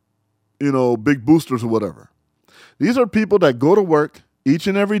from, big boosters or whatever. These are people that go to work each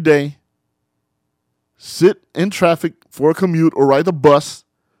and every day, sit in traffic for a commute or ride the bus,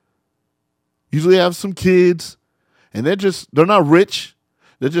 usually have some kids, and they're not rich.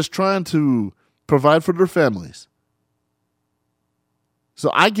 They're just trying to provide for their families. So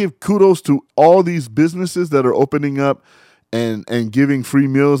I give kudos to all these businesses that are opening up and giving free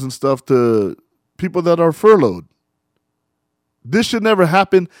meals and stuff to people that are furloughed. This should never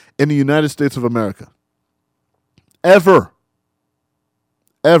happen in the United States of America. Ever.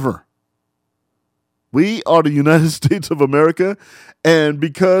 Ever. We are the United States of America, and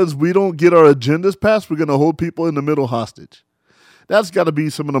because we don't get our agendas passed, we're going to hold people in the middle hostage. That's got to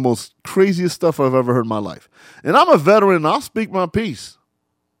be some of the most craziest stuff I've ever heard in my life. And I'm a veteran, and I'll speak my piece.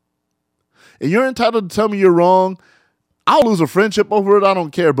 And you're entitled to tell me you're wrong. I'll lose a friendship over it. I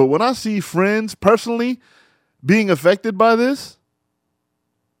don't care. But when I see friends personally being affected by this,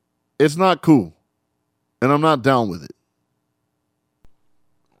 it's not cool. And I'm not down with it.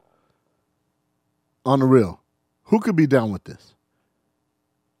 On the real, who could be down with this?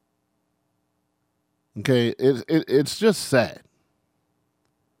 Okay, it's just sad.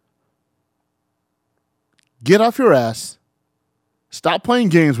 Get off your ass, stop playing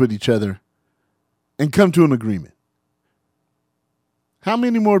games with each other, and come to an agreement. How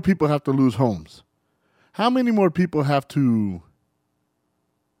many more people have to lose homes? How many more people have to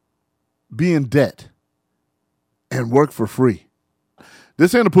be in debt and work for free?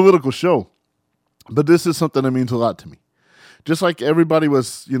 This ain't a political show, but this is something that means a lot to me. Just like everybody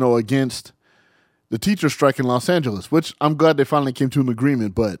was, against the teacher strike in Los Angeles, which I'm glad they finally came to an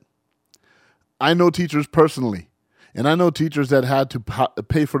agreement, but I know teachers personally, and I know teachers that had to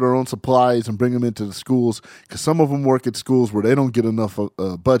pay for their own supplies and bring them into the schools, because some of them work at schools where they don't get enough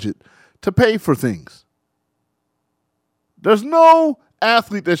budget to pay for things. There's no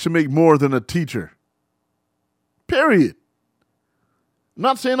athlete that should make more than a teacher. Period. I'm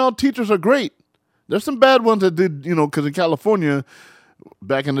not saying all teachers are great. There's some bad ones that did, because in California,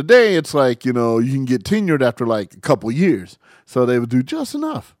 back in the day, it's like, you can get tenured after like a couple years. So they would do just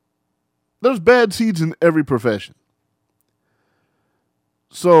enough. There's bad seeds in every profession.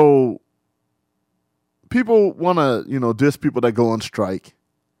 So people want to, diss people that go on strike.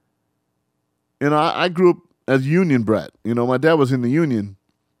 I grew up as a union brat. My dad was in the union,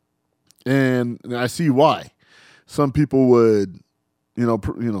 and I see why. Some people would,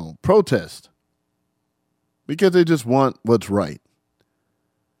 protest because they just want what's right.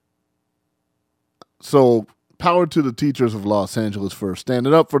 So power to the teachers of Los Angeles for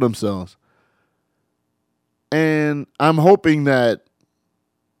standing up for themselves. And I'm hoping that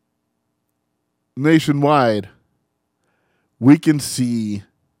nationwide we can see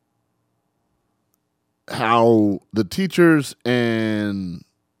how the teachers and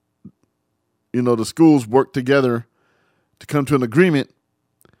the schools work together to come to an agreement.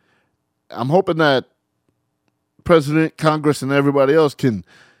 I'm hoping that President, Congress, and everybody else can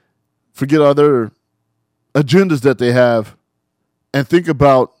forget other agendas that they have and think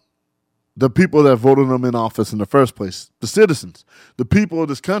about the people that voted them in office in the first place, the citizens, the people of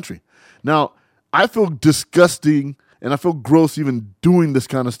this country. Now, I feel disgusting and I feel gross even doing this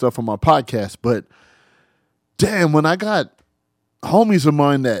kind of stuff on my podcast, but damn, when I got homies of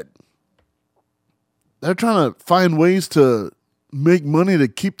mine that they're trying to find ways to make money to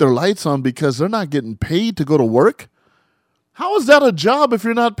keep their lights on because they're not getting paid to go to work. How is that a job if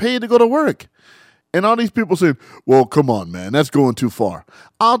you're not paid to go to work? And all these people saying, well, come on, man, that's going too far.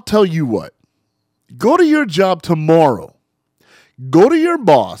 I'll tell you what. Go to your job tomorrow. Go to your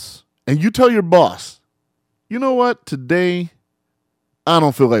boss and you tell your boss, you know what? Today, I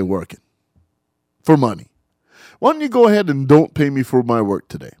don't feel like working for money. Why don't you go ahead and don't pay me for my work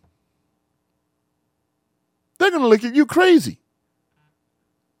today? They're going to look at you crazy.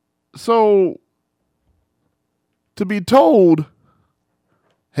 So to be told,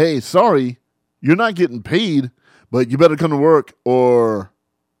 hey, sorry, you're not getting paid, but you better come to work or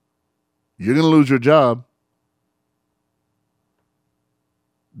you're going to lose your job.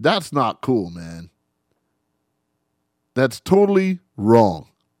 That's not cool, man. That's totally wrong.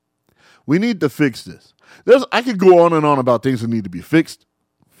 We need to fix this. I could go on and on about things that need to be fixed.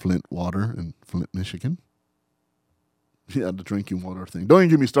 Flint water in Flint, Michigan. Yeah, the drinking water thing. Don't even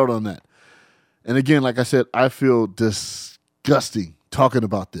get me started on that. And again, like I said, I feel disgusting talking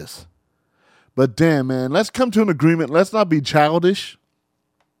about this. But damn, man, let's come to an agreement. Let's not be childish.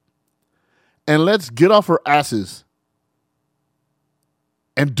 And let's get off our asses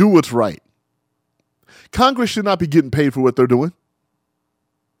and do what's right. Congress should not be getting paid for what they're doing.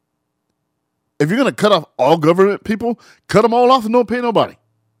 If you're going to cut off all government people, cut them all off and don't pay nobody.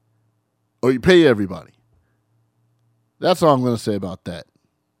 Or you pay everybody. That's all I'm going to say about that.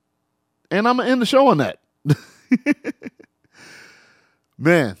 And I'm going to end the show on that.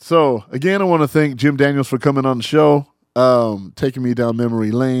 Man, so again, I want to thank Jim Daniels for coming on the show, taking me down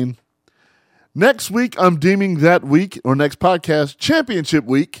memory lane. Next week, I'm deeming that week, or next podcast, Championship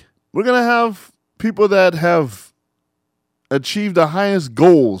Week. We're going to have people that have achieved the highest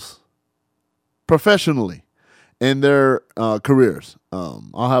goals professionally in their careers.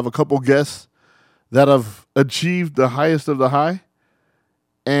 I'll have a couple guests that have achieved the highest of the high,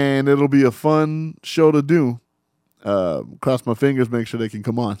 and it'll be a fun show to do. Cross my fingers, make sure they can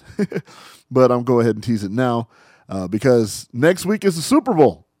come on. But I'm go ahead and tease it now because next week is the Super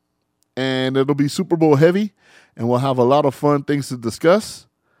Bowl, and it'll be Super Bowl heavy, and we'll have a lot of fun things to discuss.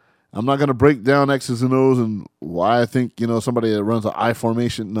 I'm not going to break down X's and O's and why I think, somebody that runs an I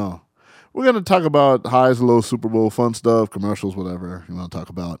formation. No. We're going to talk about highs and lows, Super Bowl, fun stuff, commercials, whatever you want to talk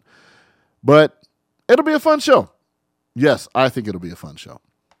about. But it'll be a fun show. Yes, I think it'll be a fun show.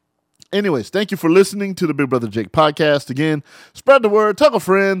 Anyways, thank you for listening to the Big Brother Jake podcast. Again, spread the word, tell a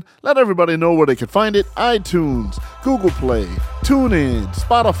friend, let everybody know where they can find it. iTunes, Google Play, TuneIn,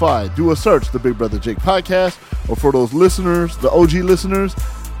 Spotify. Do a search, the Big Brother Jake podcast. Or for those listeners, the OG listeners,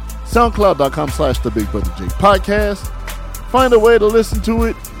 SoundCloud.com/the Big Brother Jake podcast. Find a way to listen to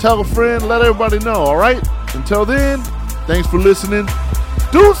it. Tell a friend. Let everybody know. All right? Until then, thanks for listening.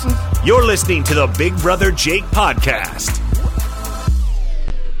 Deuces. You're listening to the Big Brother Jake podcast.